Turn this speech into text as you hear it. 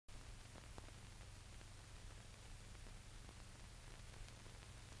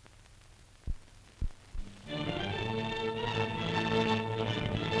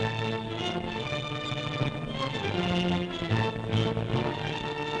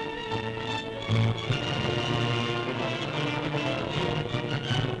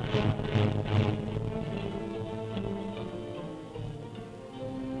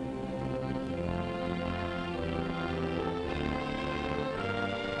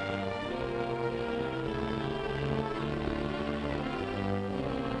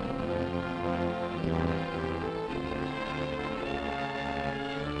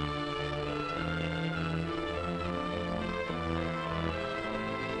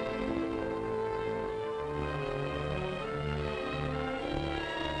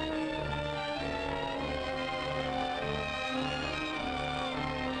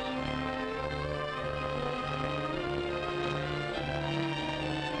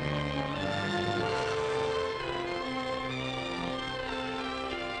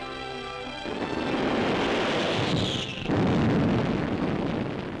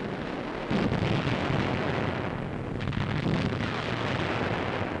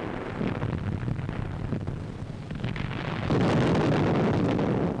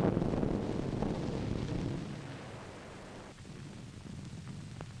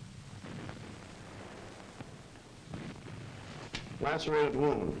lacerated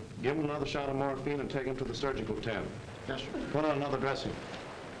wound. Give him another shot of morphine and take him to the surgical tent. Yes, sir. Put on another dressing.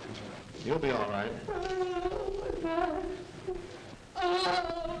 You'll be all right.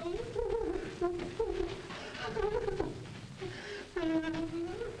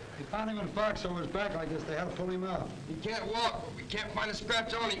 They found him in parts over his back like this. They had to pull him out. He can't walk, but we can't find a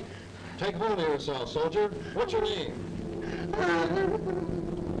scratch on him. Take hold of yourself, soldier. What's your name?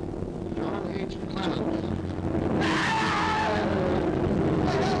 John H. Clemens.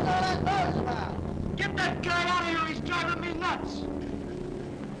 Get that guy out of here! He's driving me nuts!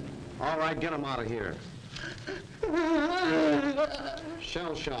 All right, get him out of here.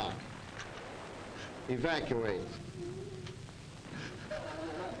 Shell shock. Evacuate.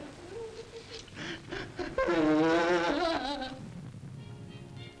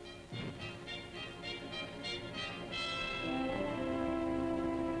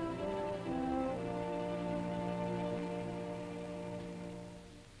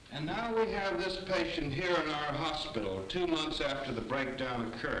 And now we have this patient here in our hospital 2 months after the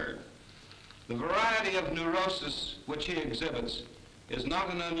breakdown occurred. The variety of neurosis which he exhibits is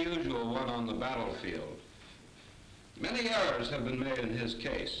not an unusual one on the battlefield. Many errors have been made in his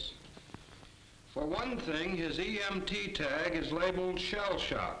case. For one thing, his EMT tag is labeled shell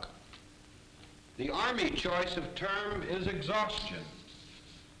shock. The Army choice of term is exhaustion.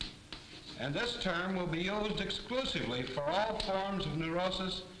 And this term will be used exclusively for all forms of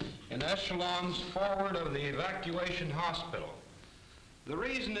neurosis in echelons forward of the evacuation hospital. The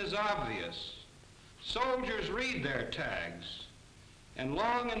reason is obvious. Soldiers read their tags, and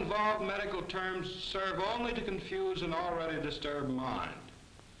long involved medical terms serve only to confuse an already disturbed mind.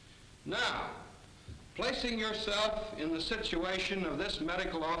 Now, placing yourself in the situation of this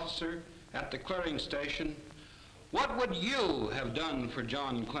medical officer at the clearing station, what would you have done for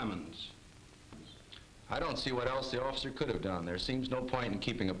John Clemens? I don't see what else the officer could have done. There seems no point in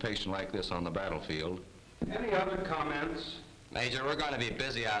keeping a patient like this on the battlefield. Any other comments? Major, we're going to be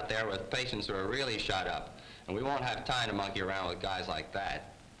busy out there with patients who are really shot up, and we won't have time to monkey around with guys like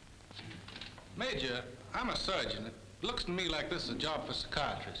that. Major, I'm a surgeon. It looks to me like this is a job for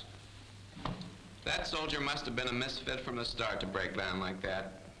psychiatrists. That soldier must have been a misfit from the start to break down like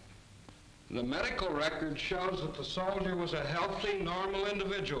that. The medical record shows that the soldier was a healthy, normal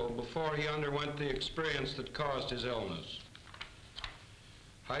individual before he underwent the experience that caused his illness.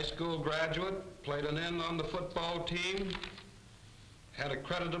 High school graduate, played an end on the football team, had a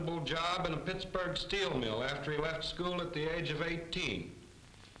creditable job in a Pittsburgh steel mill after he left school at the age of 18.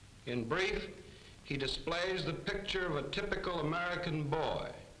 In brief, he displays the picture of a typical American boy.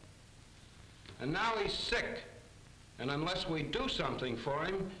 And now he's sick, and unless we do something for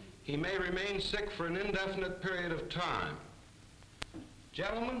him, he may remain sick for an indefinite period of time.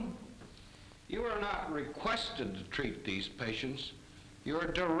 Gentlemen, you are not requested to treat these patients. You are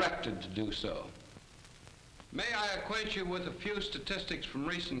directed to do so. May I acquaint you with a few statistics from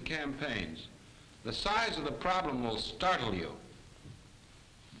recent campaigns? The size of the problem will startle you.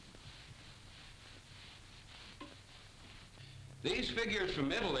 These figures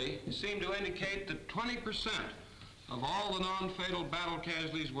from Italy seem to indicate that 20% of all the non-fatal battle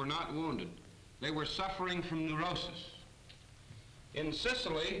casualties were not wounded. They were suffering from neurosis. In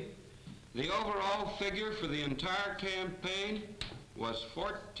Sicily, the overall figure for the entire campaign was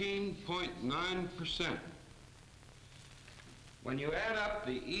 14.9%. When you add up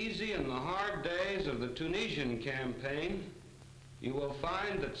the easy and the hard days of the Tunisian campaign, you will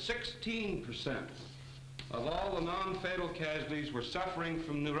find that 16% of all the non-fatal casualties were suffering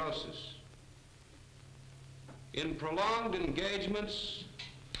from neurosis. In prolonged engagements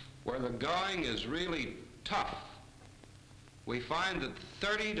where the going is really tough, we find that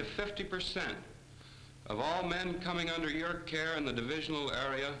 30 to 50% of all men coming under your care in the divisional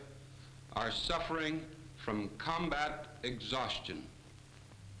area are suffering from combat exhaustion.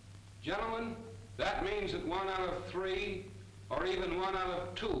 Gentlemen, that means that 1 out of 3, or even 1 out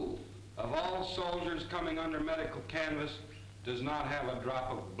of 2, of all soldiers coming under medical canvas does not have a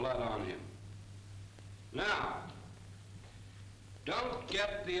drop of blood on him. Now, don't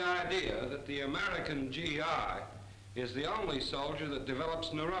get the idea that the American GI is the only soldier that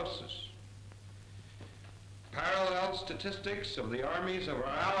develops neurosis. Parallel statistics of the armies of our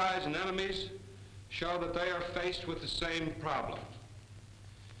allies and enemies show that they are faced with the same problem.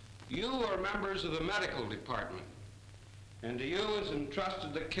 You are members of the medical department, and to you is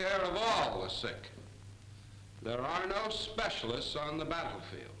entrusted the care of all the sick. There are no specialists on the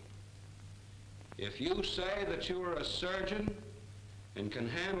battlefield. If you say that you are a surgeon and can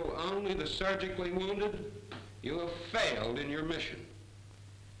handle only the surgically wounded, you have failed in your mission.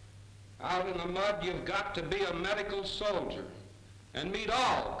 Out in the mud, you've got to be a medical soldier, and meet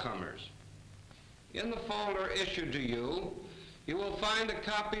all comers. In the folder issued to you, you will find a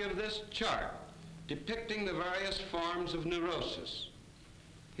copy of this chart depicting the various forms of neurosis: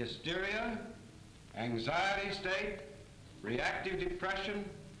 hysteria, anxiety state, reactive depression,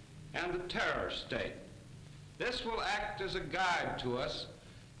 and the terror state. This will act as a guide to us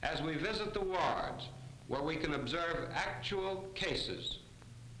as we visit the wards, where we can observe actual cases.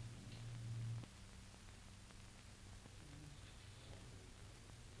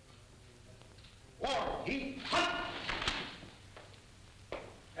 Ward, heat, hot!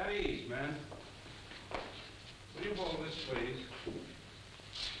 At ease, man. Will you hold this, please?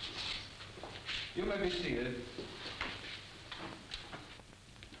 You may be seated.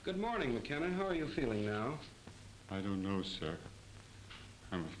 Good morning, McKenna. How are you feeling now? I don't know, sir.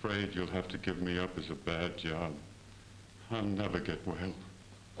 I'm afraid you'll have to give me up as a bad job. I'll never get well.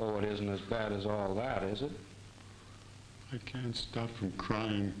 Oh, it isn't as bad as all that, is it? I can't stop from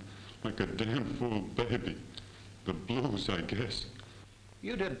crying like a damn fool baby. The blues, I guess.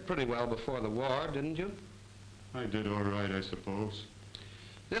 You did pretty well before the war, didn't you? I did all right, I suppose.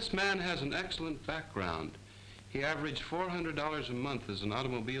 This man has an excellent background. He averaged $400 a month as an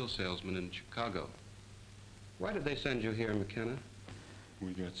automobile salesman in Chicago. Why did they send you here, McKenna?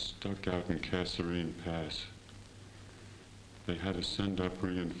 We got stuck out in Kasserine Pass. They had to send up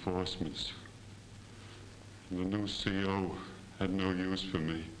reinforcements. And the new CO had no use for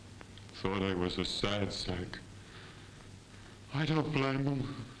me. Thought I was a sad sack. I don't blame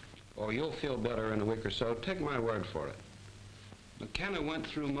him. Oh, you'll feel better in a week or so. Take my word for it. McKenna went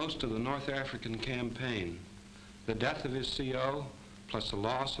through most of the North African campaign. The death of his CO, plus the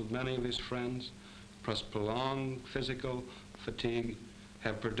loss of many of his friends, plus prolonged physical fatigue,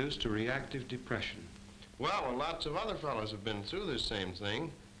 have produced a reactive depression. Well, and lots of other fellows have been through this same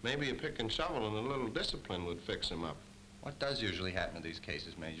thing. Maybe a pick and shovel and a little discipline would fix them up. What does usually happen in these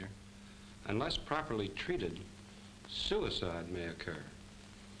cases, Major? Unless properly treated, suicide may occur.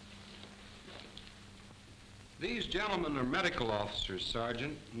 These gentlemen are medical officers,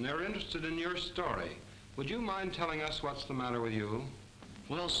 Sergeant, and they're interested in your story. Would you mind telling us what's the matter with you?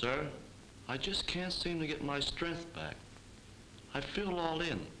 Well, sir, I just can't seem to get my strength back. I feel all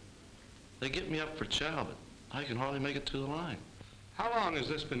in. They get me up for chow, but I can hardly make it to the line. How long has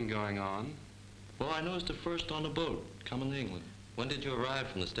this been going on? Well, I noticed it first on the boat, coming to England. When did you arrive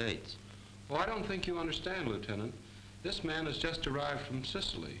from the States? Oh, I don't think you understand, Lieutenant. This man has just arrived from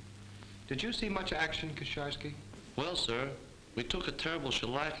Sicily. Did you see much action, Kasharsky? Well, sir, we took a terrible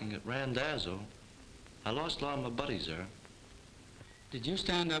shellacking at Randazzo. I lost a lot of my buddies there. Did you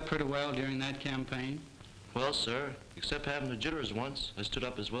stand up pretty well during that campaign? Well, sir, except having the jitters once, I stood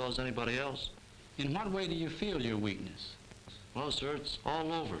up as well as anybody else. In what way do you feel your weakness? Well, sir, it's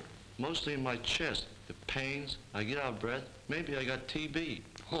all over. Mostly in my chest. It pains, I get out of breath. Maybe I got TB.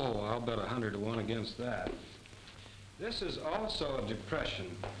 Oh, I'll bet 100 to 1 against that. This is also a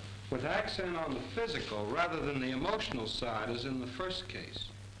depression, with accent on the physical rather than the emotional side as in the first case.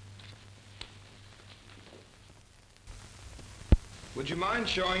 Would you mind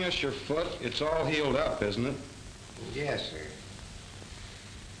showing us your foot? It's all healed up, isn't it? Yes, sir.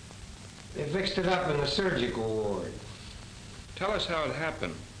 They fixed it up in the surgical ward. Tell us how it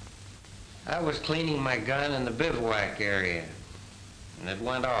happened. I was cleaning my gun in the bivouac area, and it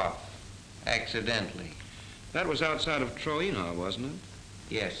went off, accidentally. That was outside of Troina, wasn't it?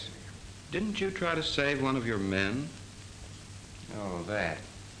 Yes, sir. Didn't you try to save one of your men? Oh, that.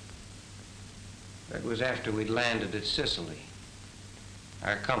 That was after we'd landed at Sicily.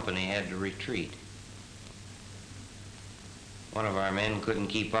 Our company had to retreat. One of our men couldn't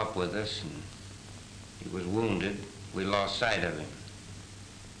keep up with us, and he was wounded. We lost sight of him.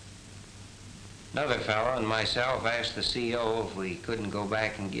 Another fellow and myself asked the CO if we couldn't go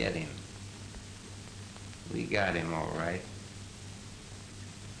back and get him. We got him all right.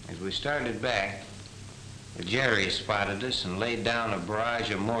 As we started back, the Jerry spotted us and laid down a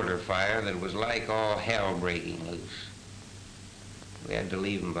barrage of mortar fire that was like all hell breaking loose. We had to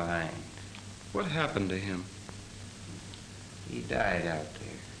leave him behind. What happened to him? He died out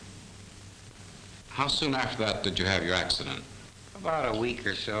there. How soon after that did you have your accident? About a week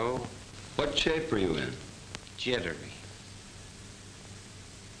or so. What shape were you in? Jittery.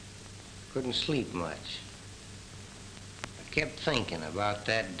 Couldn't sleep much. I kept thinking about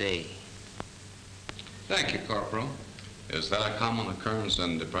that day. Thank you, Corporal. Is that a common occurrence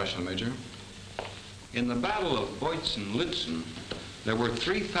in depression, Major? In the Battle of Boitz-Litzen, there were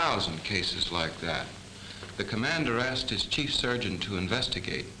 3,000 cases like that. The commander asked his chief surgeon to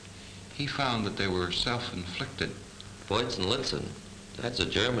investigate. He found that they were self-inflicted. Boitz-Litzen? That's a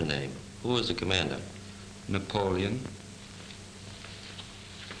German name. Who was the commander? Napoleon.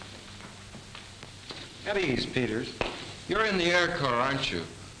 At ease, Peters. You're in the Air Corps, aren't you?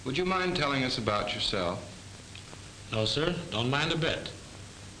 Would you mind telling us about yourself? No, sir. Don't mind a bit.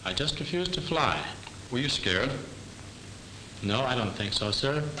 I just refused to fly. Were you scared? No, I don't think so,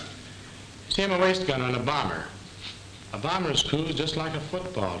 sir. You see, I'm a waist gunner and a bomber. A bomber's crew is just like a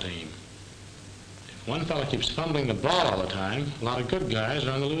football team. If one fellow keeps fumbling the ball all the time, a lot of good guys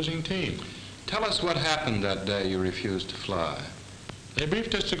are on the losing team. Tell us what happened that day you refused to fly. They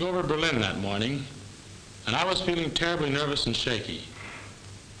briefed us to go over Berlin that morning, and I was feeling terribly nervous and shaky.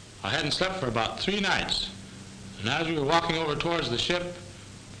 I hadn't slept for about 3 nights, and as we were walking over towards the ship,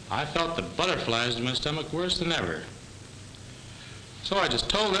 I felt the butterflies in my stomach worse than ever. So I just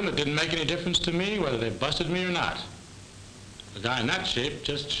told them it didn't make any difference to me whether they busted me or not. A guy in that shape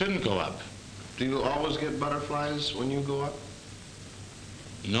just shouldn't go up. Do you always get butterflies when you go up?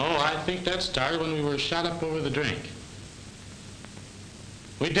 No, I think that started when we were shot up over the drink.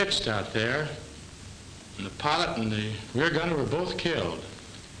 We ditched out there, and the pilot and the rear gunner were both killed.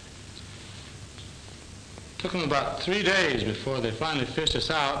 Took them about 3 days before they finally fished us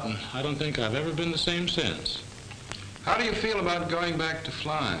out, and I don't think I've ever been the same since. How do you feel about going back to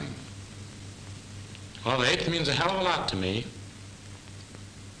flying? Well, the 8th means a hell of a lot to me.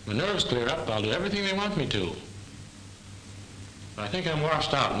 When nerves clear up, I'll do everything they want me to. But I think I'm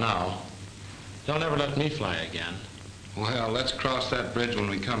washed out now. They'll never let me fly again. Well, let's cross that bridge when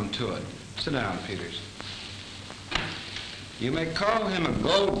we come to it. Sit down, Peters. You may call him a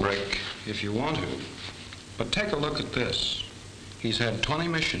gold brick if you want to, but take a look at this. He's had 20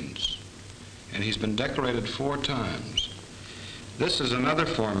 missions, and he's been decorated 4 times. This is another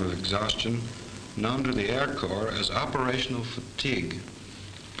form of exhaustion known to the Air Corps as operational fatigue.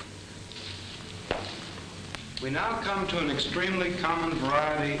 We now come to an extremely common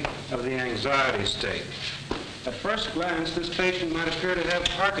variety of the anxiety state. At first glance, this patient might appear to have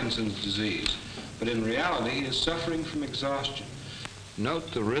Parkinson's disease, but in reality, he is suffering from exhaustion.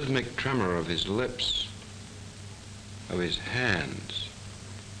 Note the rhythmic tremor of his lips, of his hands,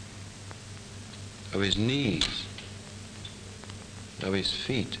 of his knees, of his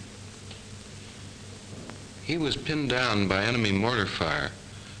feet. He was pinned down by enemy mortar fire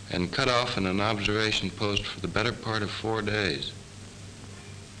and cut off in an observation post for the better part of 4 days.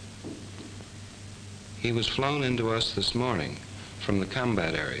 He was flown into us this morning from the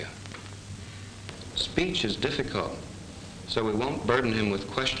combat area. Speech is difficult, so we won't burden him with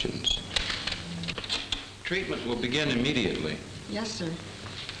questions. Treatment will begin immediately. Yes, sir.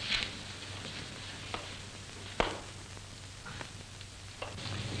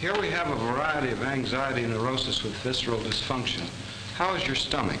 Here we have a variety of anxiety neurosis with visceral dysfunction. How is your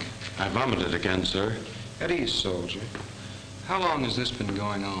stomach? I vomited again, sir. At ease, soldier. How long has this been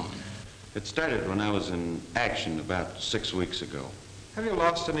going on? It started when I was in action about 6 weeks ago. Have you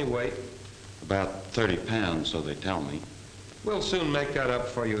lost any weight? About 30 pounds, so they tell me. We'll soon make that up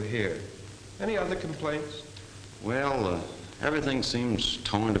for you here. Any other complaints? Well, everything seems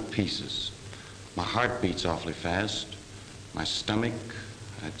torn to pieces. My heart beats awfully fast. My stomach,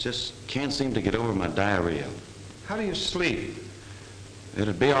 I just can't seem to get over my diarrhea. How do you sleep?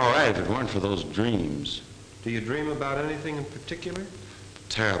 It'd be all right if it weren't for those dreams. Do you dream about anything in particular?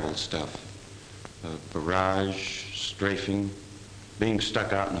 Terrible stuff. Barrage, strafing, being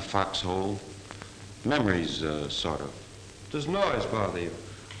stuck out in a foxhole. Memories, sort of. Does noise bother you?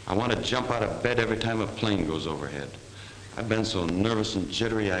 I want to jump out of bed every time a plane goes overhead. I've been so nervous and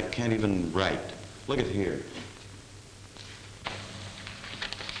jittery I can't even write. Look at here.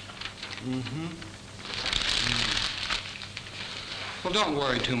 Well, don't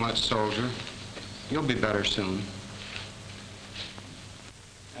worry too much, soldier. You'll be better soon.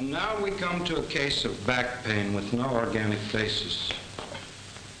 And now we come to a case of back pain with no organic basis.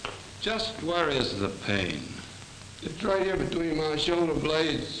 Just where is the pain? It's right here between my shoulder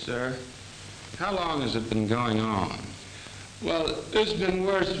blades, sir. How long has it been going on? Well, it's been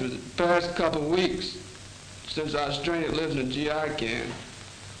worse for the past couple weeks since I was trained at living in a GI can.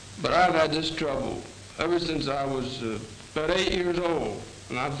 But I've had this trouble ever since I was about 8 years old,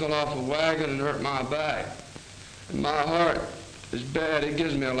 and I fell off a wagon and hurt my back. And my heart is bad. It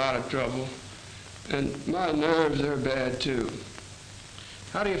gives me a lot of trouble. And my nerves are bad, too.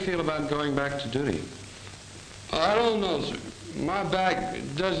 How do you feel about going back to duty? I don't know, sir. My back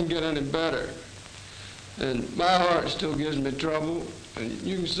doesn't get any better. And my heart still gives me trouble. And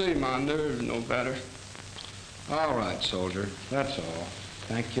you can see my nerves no better. All right, soldier. That's all.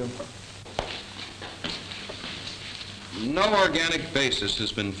 Thank you. No organic basis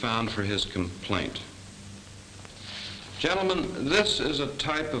has been found for his complaint. Gentlemen, this is a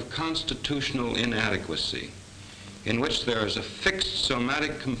type of constitutional inadequacy in which there is a fixed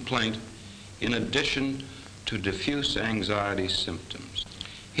somatic complaint in addition to diffuse anxiety symptoms.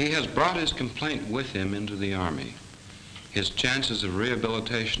 He has brought his complaint with him into the Army. His chances of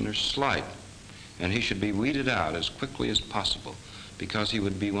rehabilitation are slight, and he should be weeded out as quickly as possible because he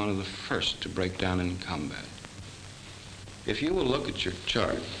would be one of the first to break down in combat. If you will look at your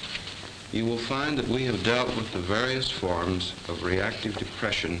chart, you will find that we have dealt with the various forms of reactive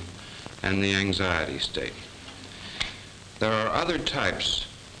depression and the anxiety state. There are other types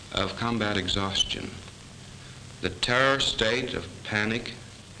of combat exhaustion. The terror state of panic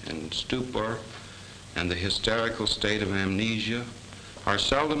and stupor and the hysterical state of amnesia are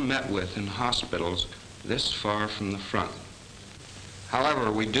seldom met with in hospitals this far from the front.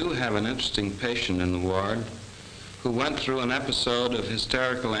 However, we do have an interesting patient in the ward who went through an episode of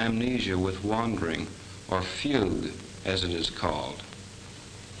hysterical amnesia with wandering, or fugue, as it is called.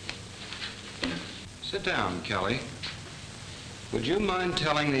 Sit down, Kelly. Would you mind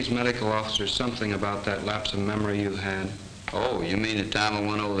telling these medical officers something about that lapse of memory you had? Oh, you mean the time I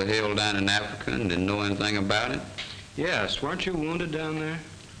went over the hill down in Africa and didn't know anything about it? Yes, weren't you wounded down there?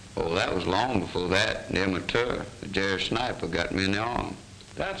 Oh, that was long before that, near Mature. The Jerry sniper got me in the arm.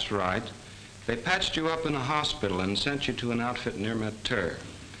 That's right. They patched you up in a hospital and sent you to an outfit near Mature.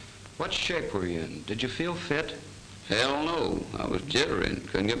 What shape were you in? Did you feel fit? Hell no. I was jittery and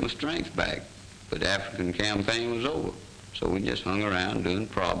couldn't get my strength back. But the African campaign was over, so we just hung around doing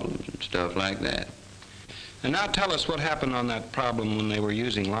problems and stuff like that. And now tell us what happened on that problem when they were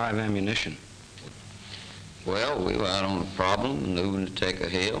using live ammunition. Well, we were out on a problem, moving to take a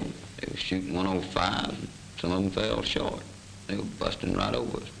hill. They were shooting 105, and some of them fell short. They were busting right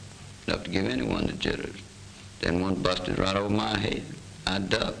over us, enough to give anyone the jitters. Then one busted right over my head. I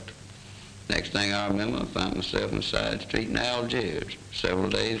ducked. Next thing I remember, I found myself in a side street in Algiers several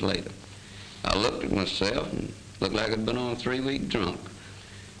days later. I looked at myself and looked like I'd been on a 3-week drunk.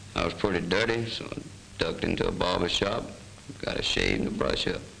 I was pretty dirty, so I ducked into a barber shop, got a shave and a brush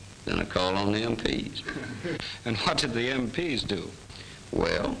up. Then I called on the MPs. And what did the MPs do?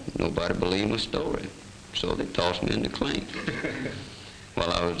 Well, nobody believed my story, so they tossed me in the clink.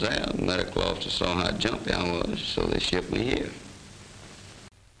 While I was there, the medical officer saw how jumpy I was, so they shipped me here.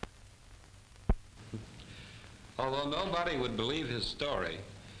 Although nobody would believe his story,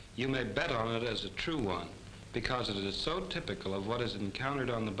 you may bet on it as a true one, because it is so typical of what is encountered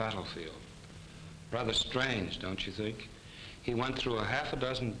on the battlefield. Rather strange, don't you think? He went through a half a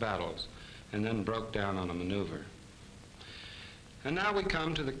dozen battles and then broke down on a maneuver. And now we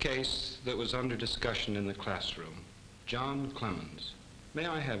come to the case that was under discussion in the classroom. John Clemens. May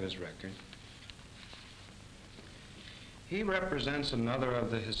I have his record? He represents another of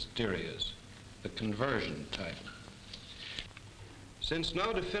the hysterias, the conversion type. Since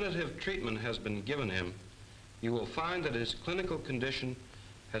no definitive treatment has been given him, you will find that his clinical condition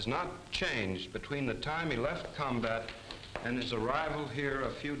has not changed between the time he left combat and his arrival here a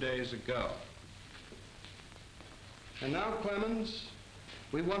few days ago. And now, Clemens,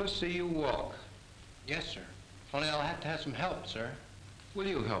 we want to see you walk. Yes, sir. Only I'll have to have some help, sir. Will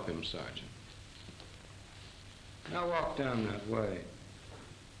you help him, Sergeant? Now walk down that way.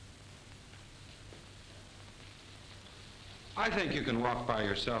 I think you can walk by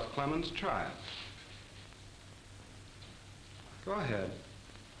yourself, Clemens. Try it. Go ahead.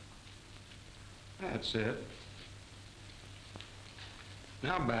 That's it.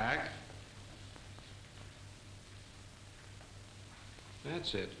 Now back.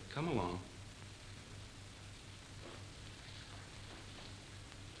 That's it. Come along.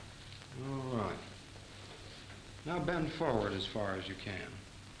 All right. Now bend forward as far as you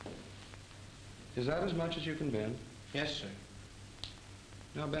can. Is that as much as you can bend? Yes, sir.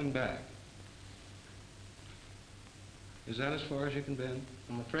 Now bend back. Is that as far as you can bend?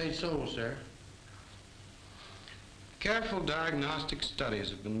 I'm afraid so, sir. Careful diagnostic studies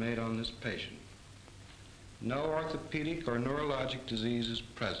have been made on this patient. No orthopedic or neurologic disease is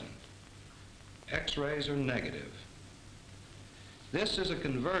present. X-rays are negative. This is a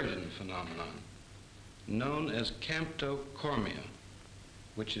conversion phenomenon known as camptocormia,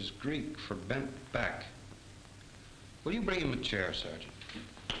 which is Greek for bent back. Will you bring him a chair, Sergeant?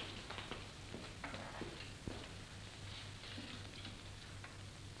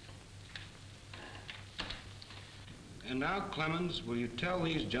 And now, Clemens, will you tell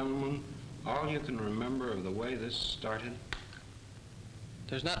these gentlemen all you can remember of the way this started?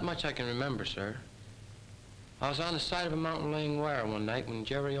 There's not much I can remember, sir. I was on the side of a mountain laying wire one night when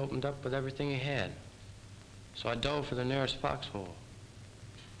Jerry opened up with everything he had. So I dove for the nearest foxhole.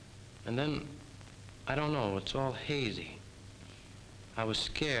 And then, I don't know, it's all hazy. I was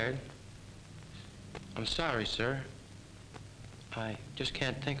scared. I'm sorry, sir. I just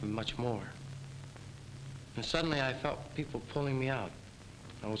can't think of much more. And suddenly I felt people pulling me out.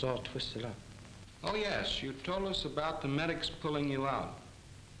 I was all twisted up. Oh, yes, you told us about the medics pulling you out.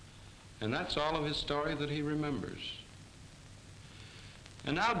 And that's all of his story that he remembers.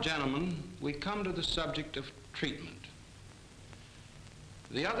 And now, gentlemen, we come to the subject of treatment.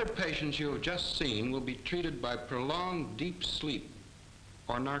 The other patients you have just seen will be treated by prolonged deep sleep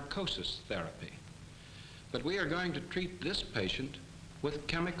or narcosis therapy. But we are going to treat this patient with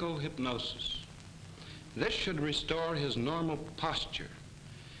chemical hypnosis. This should restore his normal posture.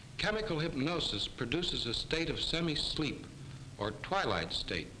 Chemical hypnosis produces a state of semi-sleep or twilight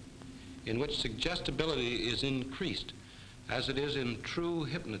state in which suggestibility is increased as it is in true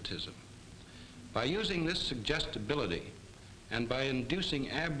hypnotism. By using this suggestibility and by inducing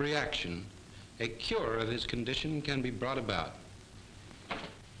abreaction, a cure of his condition can be brought about.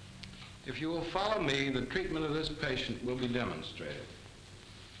 If you will follow me, the treatment of this patient will be demonstrated.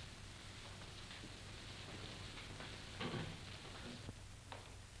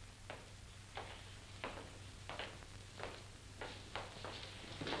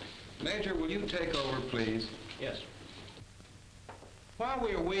 Major, will you take over, please? Yes. While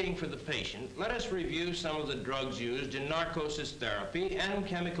we are waiting for the patient, let us review some of the drugs used in narcosis therapy and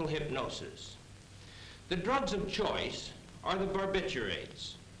chemical hypnosis. The drugs of choice are the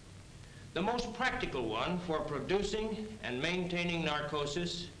barbiturates. The most practical one for producing and maintaining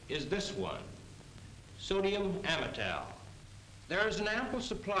narcosis is this one, sodium amytal. There is an ample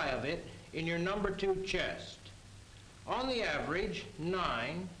supply of it in your number 2 chest. On the average,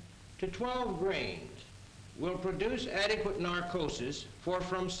 9 to 12 grains will produce adequate narcosis for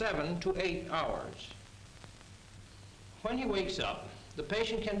from 7 to 8 hours. When he wakes up, the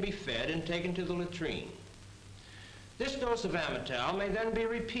patient can be fed and taken to the latrine. This dose of amytal may then be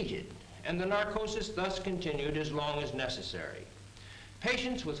repeated, and the narcosis thus continued as long as necessary.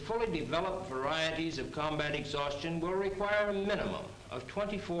 Patients with fully developed varieties of combat exhaustion will require a minimum of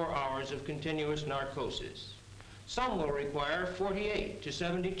 24 hours of continuous narcosis. Some will require 48 to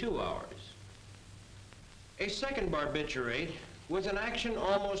 72 hours. A second barbiturate with an action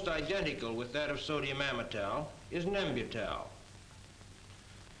almost identical with that of sodium amytal is nembutal.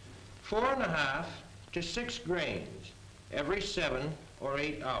 4.5 to 6 grains every 7 or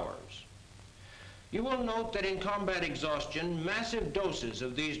 8 hours. You will note that in combat exhaustion, massive doses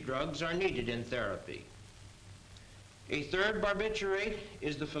of these drugs are needed in therapy. A third barbiturate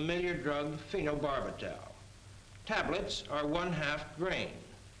is the familiar drug phenobarbital. Tablets are 1/2 grain.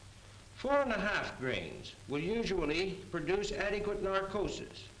 4.5 grains will usually produce adequate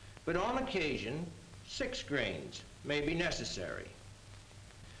narcosis, but on occasion, 6 grains may be necessary.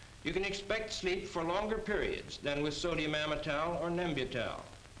 You can expect sleep for longer periods than with sodium amytal or nembutal.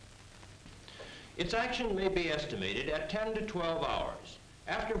 Its action may be estimated at 10 to 12 hours,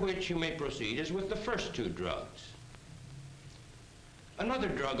 after which you may proceed as with the first 2 drugs. Another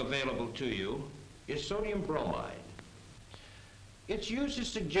drug available to you is sodium bromide. Its use is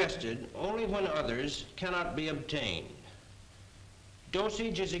suggested only when others cannot be obtained.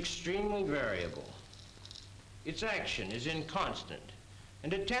 Dosage is extremely variable. Its action is inconstant,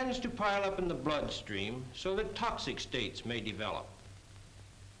 and it tends to pile up in the bloodstream so that toxic states may develop.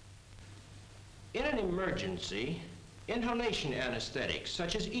 In an emergency, inhalation anesthetics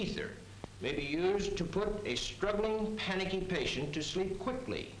such as ether may be used to put a struggling, panicky patient to sleep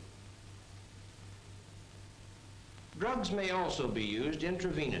quickly. Drugs may also be used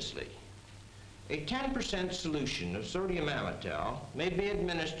intravenously. A 10% solution of sodium amytal may be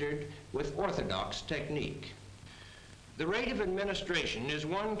administered with orthodox technique. The rate of administration is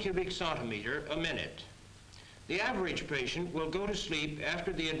 1 cubic centimeter a minute. The average patient will go to sleep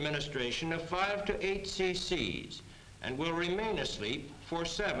after the administration of 5 to 8 cc's and will remain asleep for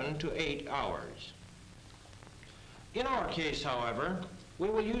 7 to 8 hours. In our case, however, we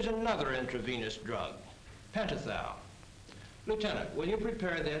will use another intravenous drug, pentothal. Lieutenant, will you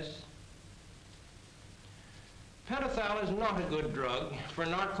prepare this? Pentothal is not a good drug for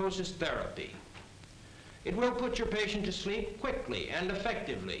narcosis therapy. It will put your patient to sleep quickly and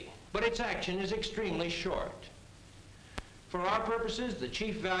effectively, but its action is extremely short. For our purposes, the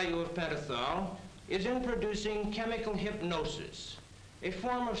chief value of pentothal is in producing chemical hypnosis, a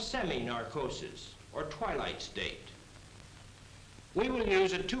form of semi-narcosis or twilight state. We will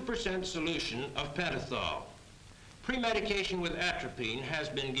use a 2% solution of pentothal. Premedication with atropine has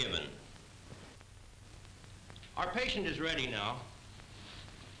been given. Our patient is ready now.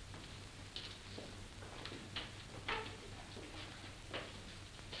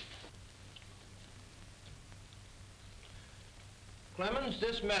 Clemens,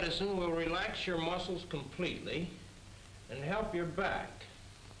 this medicine will relax your muscles completely and help your back.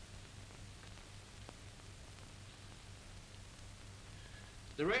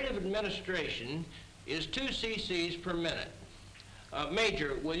 The rate of administration is 2 cc's per minute.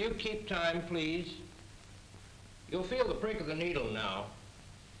 Major, will you keep time, please? You'll feel the prick of the needle now.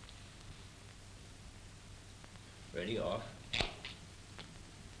 Ready, off.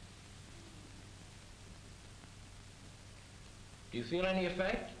 Do you feel any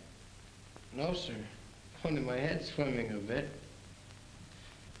effect? No, sir. Only my head's swimming a bit.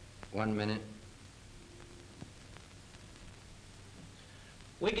 1 minute.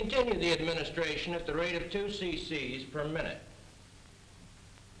 We continue the administration at the rate of 2 cc's per minute.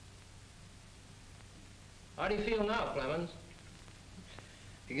 How do you feel now, Clemens?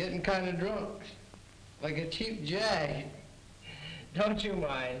 You're getting kind of drunk, like a cheap jag. Don't you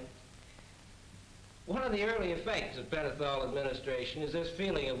mind. One of the early effects of pentothal administration is this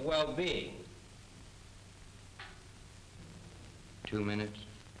feeling of well-being. 2 minutes.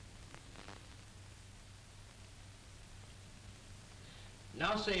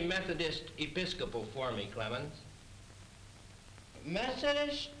 Now say Methodist Episcopal for me, Clemens.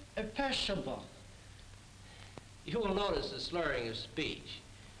 Methodist Episcopal. You will notice the slurring of speech.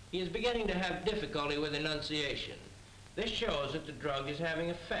 He is beginning to have difficulty with enunciation. This shows that the drug is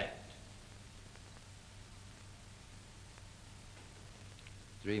having effect.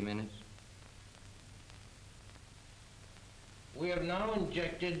 3 minutes. We have now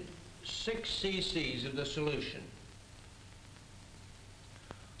injected 6 cc's of the solution.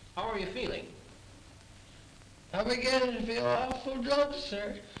 How are you feeling? I'm beginning to feel awful drunk,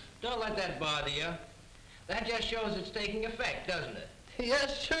 sir. Don't let that bother you. That just shows it's taking effect, doesn't it?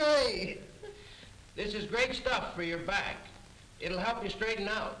 Yes, sir. This is great stuff for your back. It'll help you straighten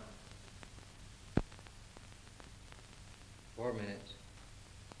out. 4 minutes.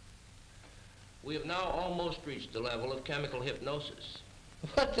 We have now almost reached the level of chemical hypnosis.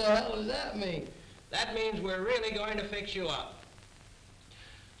 What the hell does that mean? That means we're really going to fix you up.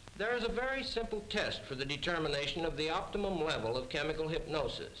 There is a very simple test for the determination of the optimum level of chemical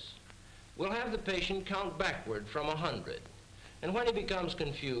hypnosis. We'll have the patient count backward from 100. And when he becomes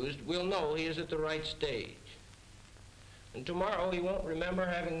confused, we'll know he is at the right stage. And tomorrow he won't remember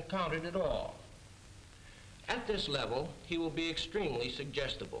having counted at all. At this level, he will be extremely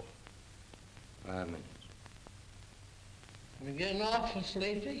suggestible. 5 minutes. I'm getting awful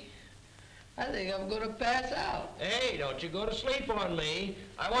sleepy. I think I'm going to pass out. Hey, don't you go to sleep on me.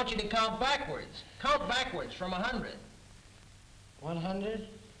 I want you to count backwards. Count backwards from 100. 100,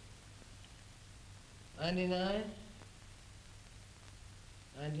 99,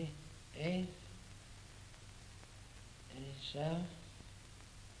 98, 87,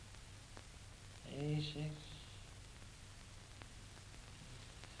 86.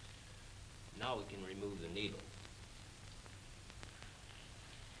 Now we can remove the needle.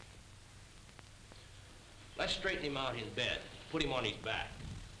 Let's straighten him out in bed. Put him on his back.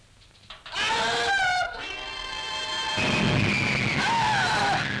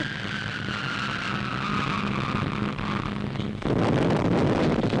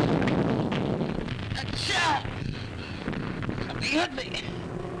 Achoo! Something hit me.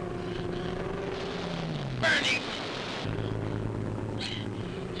 Burning.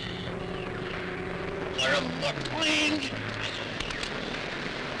 Where am I clean?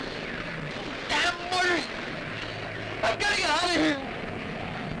 Damn water! I've got to get out of here!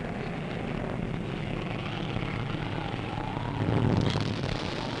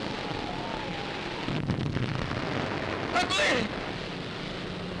 I'm bleeding!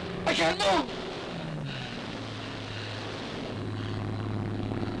 I can't move!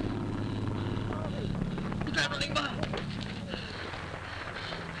 Is everything by?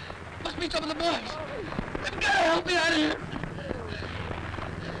 Must be some of the boys. They've got to help me out of here!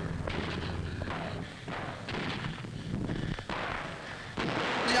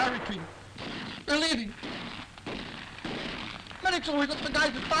 They are retreating. They're leaving. Medics always let the guys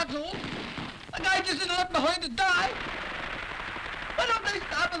in foxholes. A guy just isn't left behind to die. Why don't they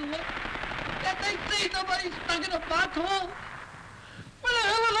stop and look? Can't they see somebody stuck in a foxhole? Where the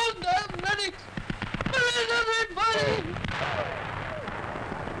hell are those damn medics? Where is everybody?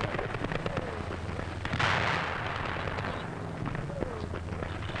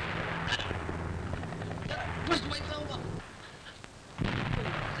 Push myself up.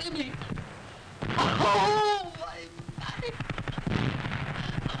 See me. Oh, my back.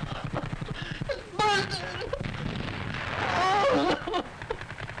 It's busted. Oh.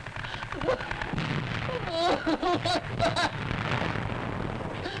 Oh, my back.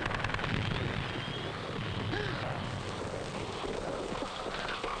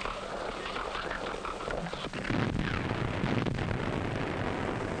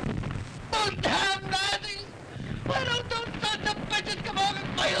 Oh, damn Nazis! Why don't those sons of bitches come home and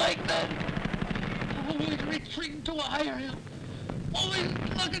fight like men. Always retreating to a higher hill. Always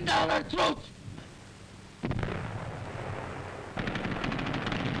looking down our throats.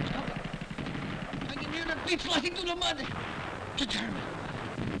 I can hear their feet sliding through the mud. It's a German.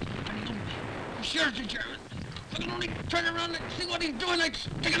 I know for sure it's a German. If I can only turn around and see what he's doing, I'd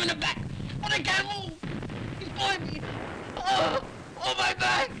stick him in the back. But I can't move. He's pulling me. Oh, my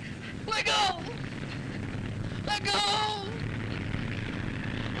back. Let go. Let go.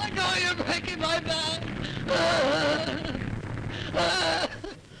 Let go, you're breaking my back. Let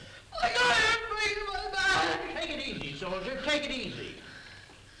go, you're breaking my back. Take it easy, soldier. Take it easy.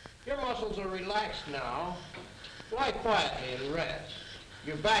 Your muscles are relaxed now. Lie quietly and rest.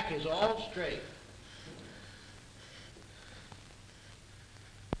 Your back is all straight.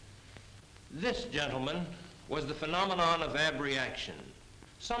 This, gentlemen, was the phenomenon of abreaction.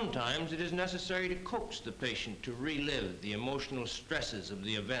 Sometimes it is necessary to coax the patient to relive the emotional stresses of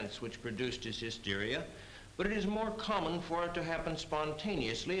the events which produced his hysteria, but it is more common for it to happen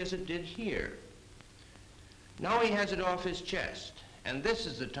spontaneously as it did here. Now he has it off his chest, and this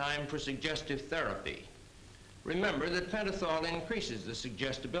is the time for suggestive therapy. Remember that pentothal increases the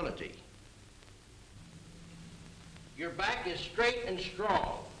suggestibility. Your back is straight and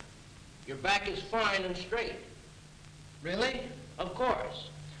strong. Your back is fine and straight. Really? Of course.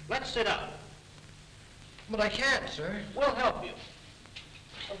 Let's sit up. But I can't, sir. We'll help you.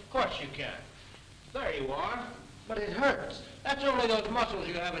 Of course you can. There you are. But it hurts. That's only those muscles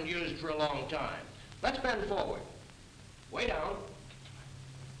you haven't used for a long time. Let's bend forward. Way down.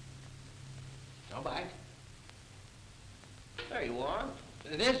 Now back. There you are.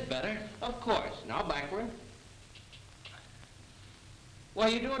 It is better. Of course. Now backward. Well,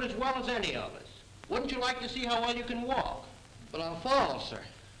 you do it as well as any of us. Wouldn't you like to see how well you can walk? But I'll fall, sir.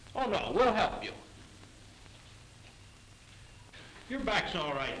 Oh, no, we'll help you. Your back's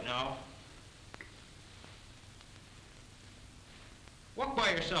all right now. Walk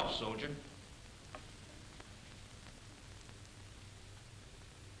by yourself, soldier.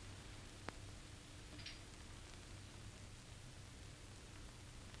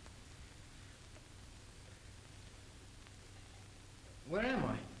 Where am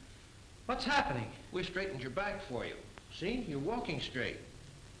I? What's happening? We straightened your back for you. See, you're walking straight.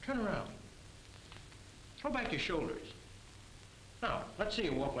 Turn around. Throw back your shoulders. Now, let's see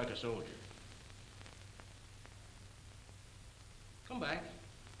you walk like a soldier. Come back.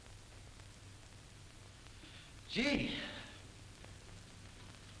 Gee.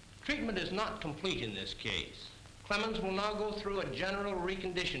 Treatment is not complete in this case. Clemens will now go through a general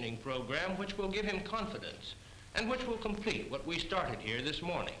reconditioning program which will give him confidence and which will complete what we started here this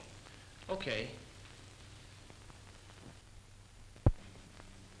morning. Okay.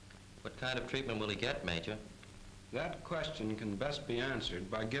 What kind of treatment will he get, Major? That question can best be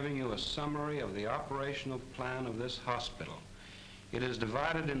answered by giving you a summary of the operational plan of this hospital. It is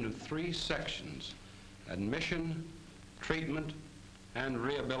divided into 3 sections: admission, treatment, and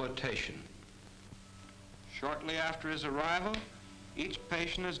rehabilitation. Shortly after his arrival, each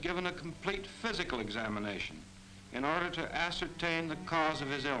patient is given a complete physical examination in order to ascertain the cause of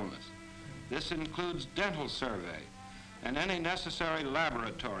his illness. This includes dental survey and any necessary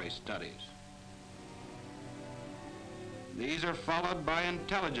laboratory studies. These are followed by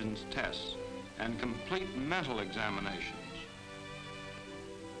intelligence tests and complete mental examinations.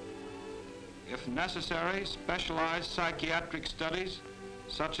 If necessary, specialized psychiatric studies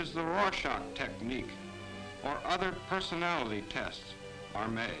such as the Rorschach technique or other personality tests are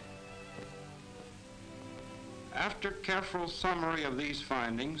made. After careful summary of these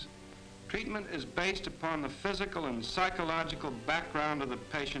findings, treatment is based upon the physical and psychological background of the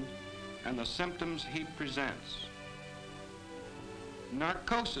patient and the symptoms he presents.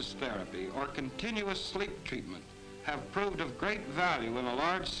 Narcosis therapy or continuous sleep treatment have proved of great value in a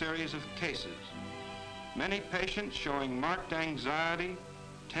large series of cases. Many patients showing marked anxiety,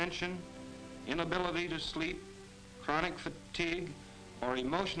 tension, inability to sleep, chronic fatigue, or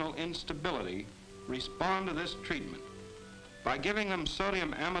emotional instability respond to this treatment. By giving them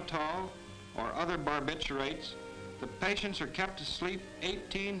sodium amytal or other barbiturates, the patients are kept asleep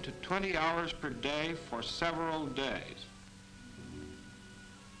 18 to 20 hours per day for several days.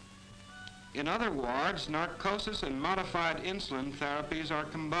 In other wards, narcosis and modified insulin therapies are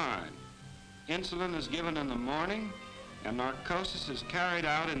combined. Insulin is given in the morning, and narcosis is carried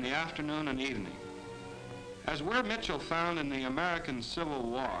out in the afternoon and evening. As Weir Mitchell found in the American Civil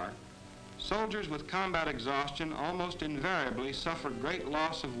War, soldiers with combat exhaustion almost invariably suffer great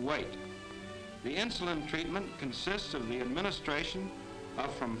loss of weight. The insulin treatment consists of the administration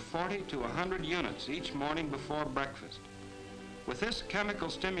of from 40 to 100 units each morning before breakfast. With this chemical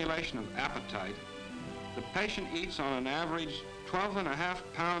stimulation of appetite, the patient eats on an average 12.5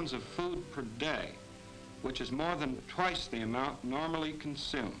 pounds of food per day, which is more than twice the amount normally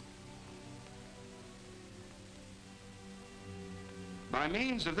consumed. By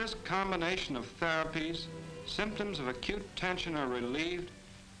means of this combination of therapies, symptoms of acute tension are relieved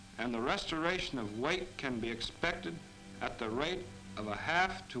and the restoration of weight can be expected at the rate of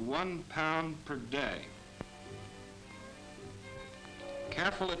 1/2 to 1 pound per day.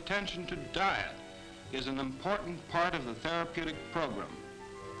 Careful attention to diet is an important part of the therapeutic program.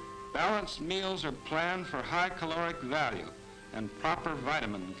 Balanced meals are planned for high caloric value and proper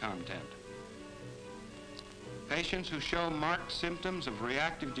vitamin content. Patients who show marked symptoms of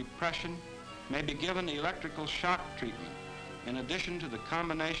reactive depression may be given electrical shock treatment in addition to the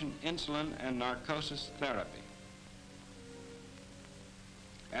combination insulin and narcosis therapy.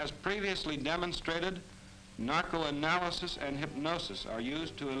 As previously demonstrated, narcoanalysis and hypnosis are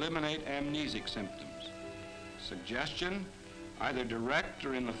used to eliminate amnesic symptoms. Suggestion, either direct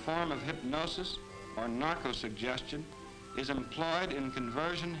or in the form of hypnosis or narcosuggestion, is employed in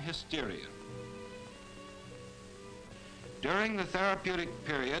conversion hysteria. During the therapeutic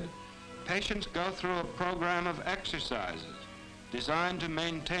period, patients go through a program of exercises designed to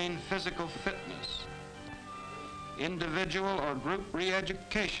maintain physical fitness. Individual or group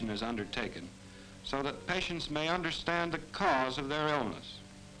re-education is undertaken so that patients may understand the cause of their illness.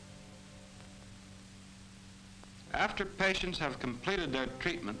 After patients have completed their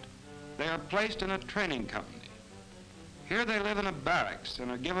treatment, they are placed in a training company. Here they live in a barracks and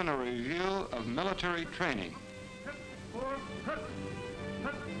are given a review of military training.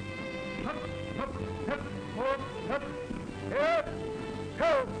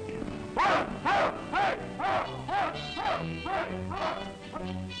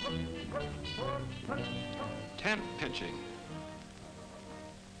 Tent pitching,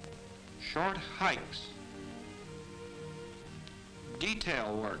 short hikes,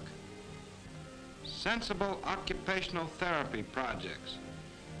 detail work, sensible occupational therapy projects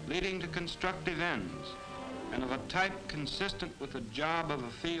leading to constructive ends and of a type consistent with the job of a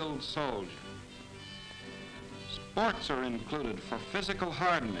field soldier. Sports are included for physical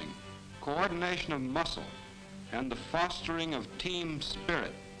hardening, coordination of muscle, and the fostering of team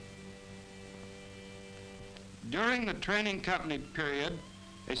spirit. During the training company period,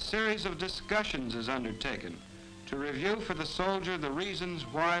 a series of discussions is undertaken to review for the soldier the reasons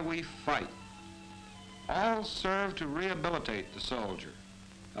why we fight. All serve to rehabilitate the soldier,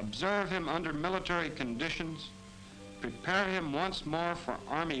 observe him under military conditions, prepare him once more for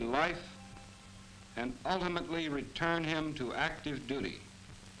Army life, and ultimately return him to active duty.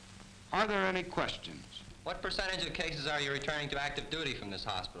 Are there any questions? What percentage of cases are you returning to active duty from this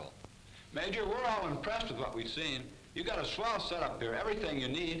hospital? Major, we're all impressed with what we've seen. You got a swell setup here, everything you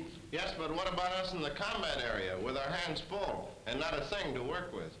need. Yes, but what about us in the combat area with our hands full and not a thing to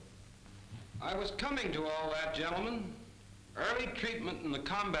work with? I was coming to all that, gentlemen. Early treatment in the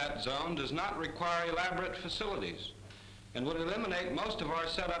combat zone does not require elaborate facilities and would eliminate most of our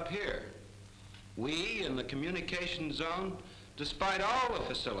setup here. We, in the communication zone, despite all the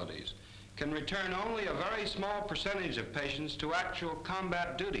facilities, can return only a very small percentage of patients to actual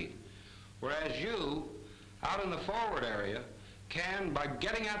combat duty, whereas you, out in the forward area, can, by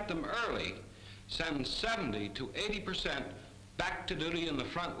getting at them early, send 70 to 80% back to duty in the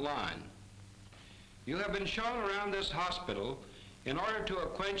front line. You have been shown around this hospital in order to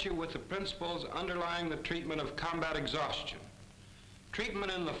acquaint you with the principles underlying the treatment of combat exhaustion.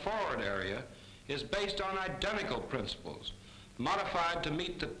 Treatment in the forward area is based on identical principles, modified to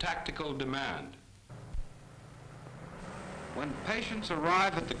meet the tactical demand. When patients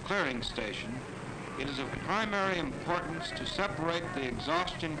arrive at the clearing station, it is of primary importance to separate the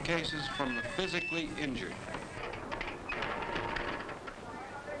exhaustion cases from the physically injured.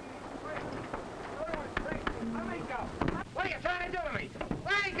 What are you trying to do to me?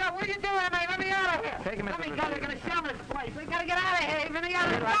 Let me go. What are you doing to me? Let me out of here. Take him Let into me the go. They're going to shell this place. We got to get out of here. Even the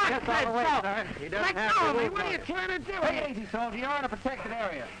other Relax, doc that's all said the way, so. sir. He doesn't Let have go to of me. move What are on. you trying to do Take here? it easy, soldier. You're in a protected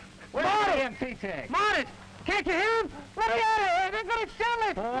area. Where's Marty! the EMT tank? Marty! Can't you hear him? Let me out of here. They're going to shell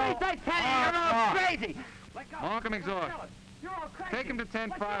this place. I tell you, you're all crazy. Let go. Markham Exhaustion. You're all crazy. Take him to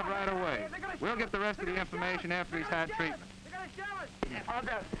 10-5 right away. We'll get the rest of the information after he's had treatment. They're going to shell us. I'll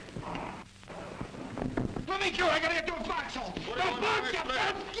go. Let me go. I got to get to a foxhole. Don't bunch up.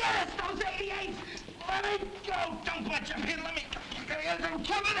 Don't get us, those 88s. Let me go. Don't bunch up here. Let me. I got to get them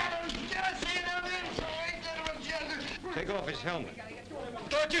coming at us. Just see them in. Take off his helmet.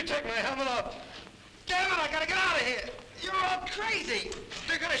 Don't you take my helmet off. Damn it, I got to get out of here. You're all crazy.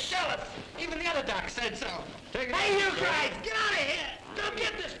 They're gonna shell us. Even the other doc said so. Hey, you guys, get out of here. Don't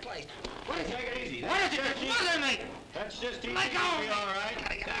get this place. What is it? Take it easy. What is it? Mother me. That's just easy. Let go. You'll be all right.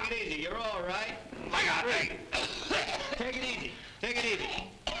 Take it easy. You're all right. Let go. Take it easy. Take it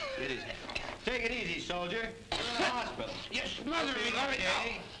easy. It is. Take it easy, soldier. You're in a hospital. You're smothering me. Let me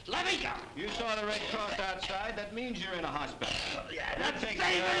go. Let me go. You saw the Red Cross outside. That means you're in a hospital. Yeah, that's safe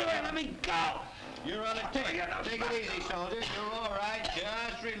care of anyway. it. Let me go. You're on a tick. Take it easy, soldier. You're all right.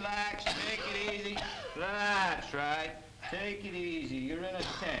 Just relax. Take it easy. That's right. Take it easy. You're in a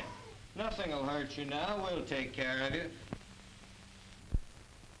tent. Nothing will hurt you now. We'll take care of you.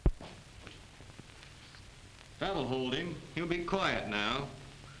 That'll hold him. He'll be quiet now.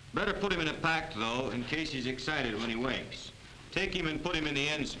 Better put him in a pack, though, in case he's excited when he wakes. Take him and put him in the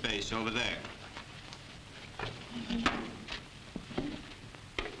end space over there.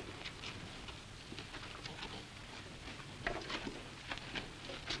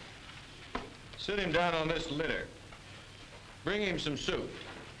 Sit him down on this litter. Bring him some soup.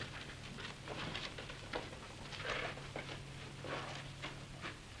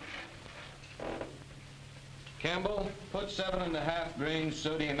 Campbell, put 7½ grains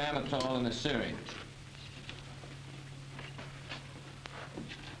sodium amytal in the syringe.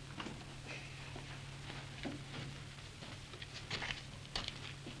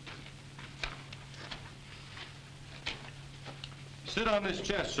 Sit on this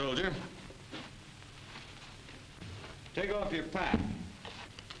chest, soldier. Take off your pack.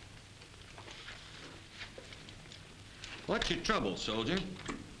 What's your trouble, soldier?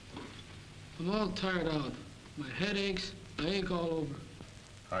 I'm all tired out. My head aches, I ache all over.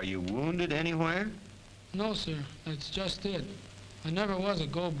 Are you wounded anywhere? No, sir, that's just it. I never was a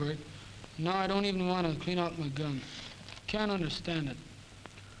Goldberg. Now I don't even want to clean out my gun. Can't understand it.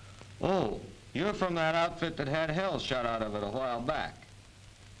 Oh, you're from that outfit that had hell shot out of it a while back.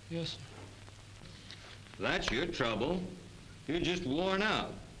 Yes, sir. That's your trouble. You're just worn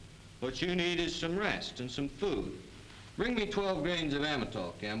out. What you need is some rest and some food. Bring me 12 grains of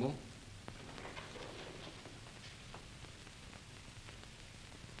amytal, Campbell.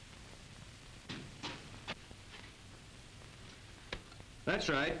 That's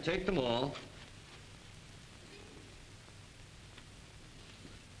right. Take them all.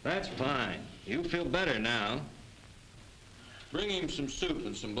 That's fine. You feel better now. Bring him some soup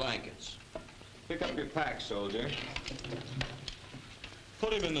and some blankets. Pick up your pack, soldier.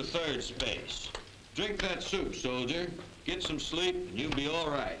 Put him in the third space. Drink that soup, soldier. Get some sleep, and you'll be all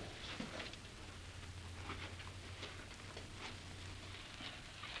right.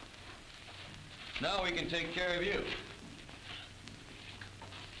 Now we can take care of you.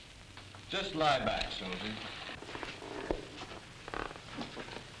 Just lie back, soldier.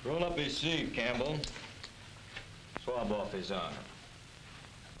 Roll up his sleeve, Campbell. Swab off his arm.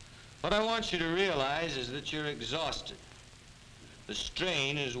 What I want you to realize is that you're exhausted. The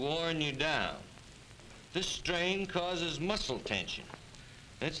strain has worn you down. This strain causes muscle tension.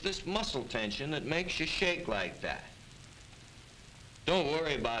 It's this muscle tension that makes you shake like that. Don't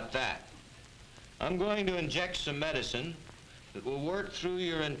worry about that. I'm going to inject some medicine that will work through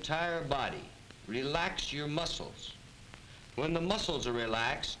your entire body, relax your muscles. When the muscles are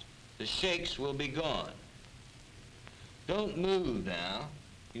relaxed, the shakes will be gone. Don't move now.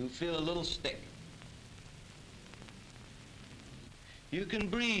 You'll feel a little stick. You can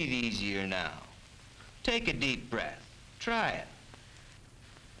breathe easier now. Take a deep breath. Try it.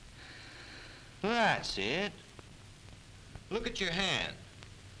 That's it. Look at your hand.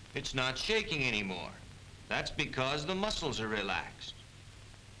 It's not shaking anymore. That's because the muscles are relaxed.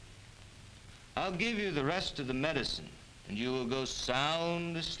 I'll give you the rest of the medicine, and you will go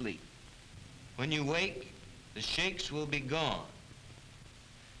sound asleep. When you wake, the shakes will be gone.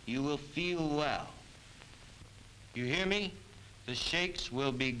 You will feel well. You hear me? The shakes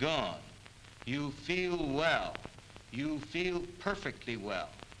will be gone. You feel well. You feel perfectly well.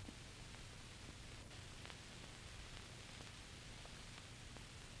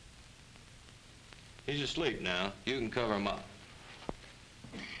 He's asleep now. You can cover him up.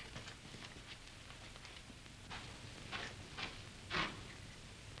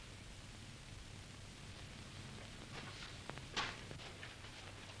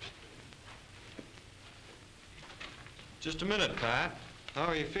 Just a minute, Pat. How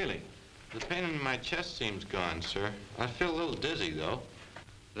are you feeling? The pain in my chest seems gone, sir. I feel a little dizzy, though.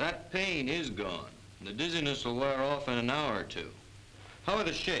 That pain is gone. The dizziness will wear off in an hour or two. How are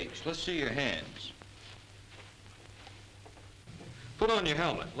the shakes? Let's see your hands. Put on your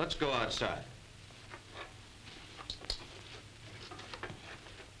helmet. Let's go outside.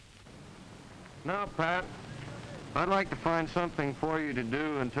 Now, Pat, I'd like to find something for you to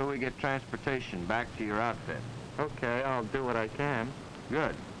do until we get transportation back to your outfit. Okay, I'll do what I can.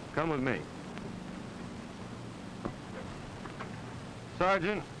 Good. Come with me.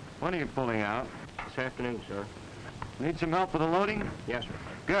 Sergeant, when are you pulling out? This afternoon, sir. Need some help with the loading? Yes, sir.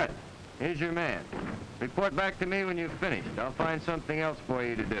 Good. Here's your man. Report back to me when you've finished. I'll find something else for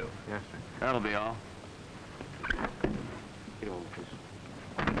you to do. Yes, sir. That'll be all. Get over, please.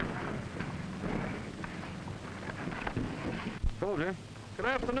 Soldier, Good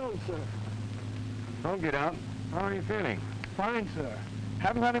afternoon, sir. don't get out. How are you feeling? Fine, sir.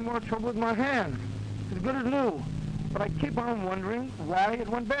 Haven't had any more trouble with my hand. As good as new. But I keep on wondering why it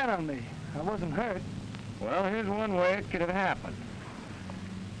went bad on me. I wasn't hurt. Well, here's one way it could have happened.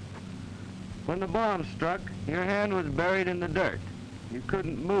 When the bomb struck, your hand was buried in the dirt. You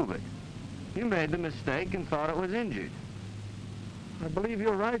couldn't move it. You made the mistake and thought it was injured. I believe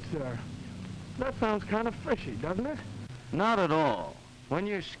you're right, sir. That sounds kind of fishy, doesn't it? Not at all. When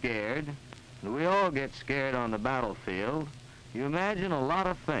you're scared, and we all get scared on the battlefield, you imagine a lot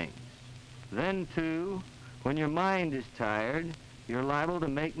of things. Then, too, when your mind is tired, you're liable to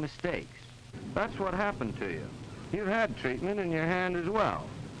make mistakes. That's what happened to you. You've had treatment in your hand as well.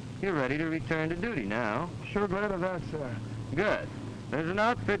 You're ready to return to duty now. Sure glad of that, sir. Good. There's an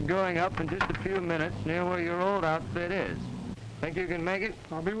outfit going up in just a few minutes near where your old outfit is. Think you can make it?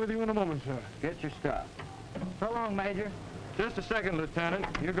 I'll be with you in a moment, sir. Get your stuff. So long, Major. Just a second, Lieutenant.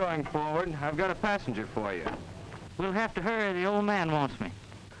 You're going forward. I've got a passenger for you. We'll have to hurry. The old man wants me.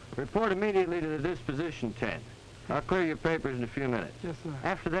 Report immediately to the disposition tent. I'll clear your papers in a few minutes. Yes, sir.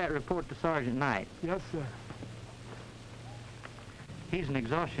 After that, report to Sergeant Knight. Yes, sir. He's an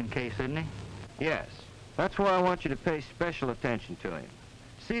exhaustion case, isn't he? Yes. That's why I want you to pay special attention to him.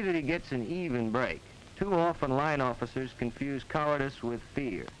 See that he gets an even break. Too often line officers confuse cowardice with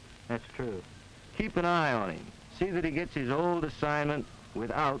fear. That's true. Keep an eye on him. See that he gets his old assignment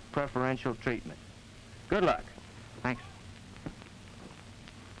without preferential treatment. Good luck. Thanks.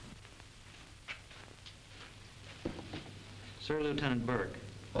 Sir, Lieutenant Burke.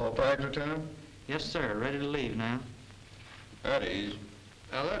 All packed, Lieutenant? Yes, sir. Ready to leave now. At ease.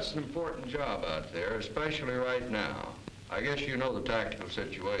 Now, that's an important job out there, especially right now. I guess you know the tactical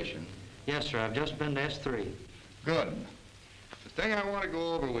situation. Yes, sir. I've just been to S3. Good. The thing I want to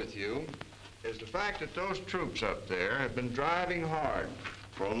go over with you is the fact that those troops up there have been driving hard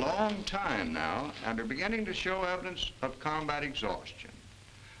for a long time now and are beginning to show evidence of combat exhaustion.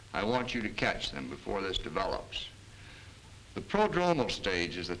 I want you to catch them before this develops. The prodromal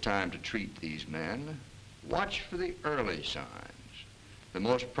stage is the time to treat these men. Watch for the early signs. The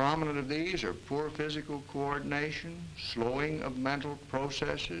most prominent of these are poor physical coordination, slowing of mental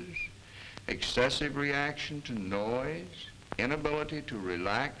processes, excessive reaction to noise, inability to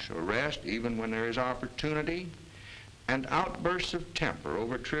relax or rest even when there is opportunity, and outbursts of temper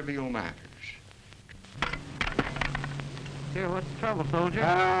over trivial matters. Here, what's the trouble, soldier?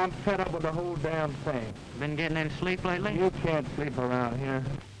 I'm fed up with the whole damn thing. Been getting any sleep lately? You can't sleep around here.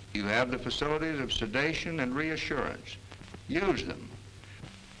 You have the facilities of sedation and reassurance. Use them.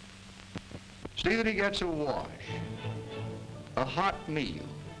 See that he gets a wash, a hot meal,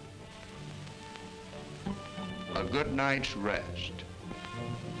 a good night's rest.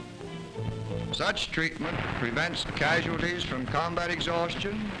 Such treatment prevents casualties from combat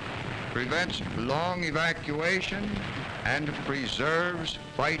exhaustion, prevents long evacuation, and preserves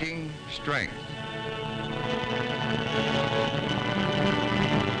fighting strength.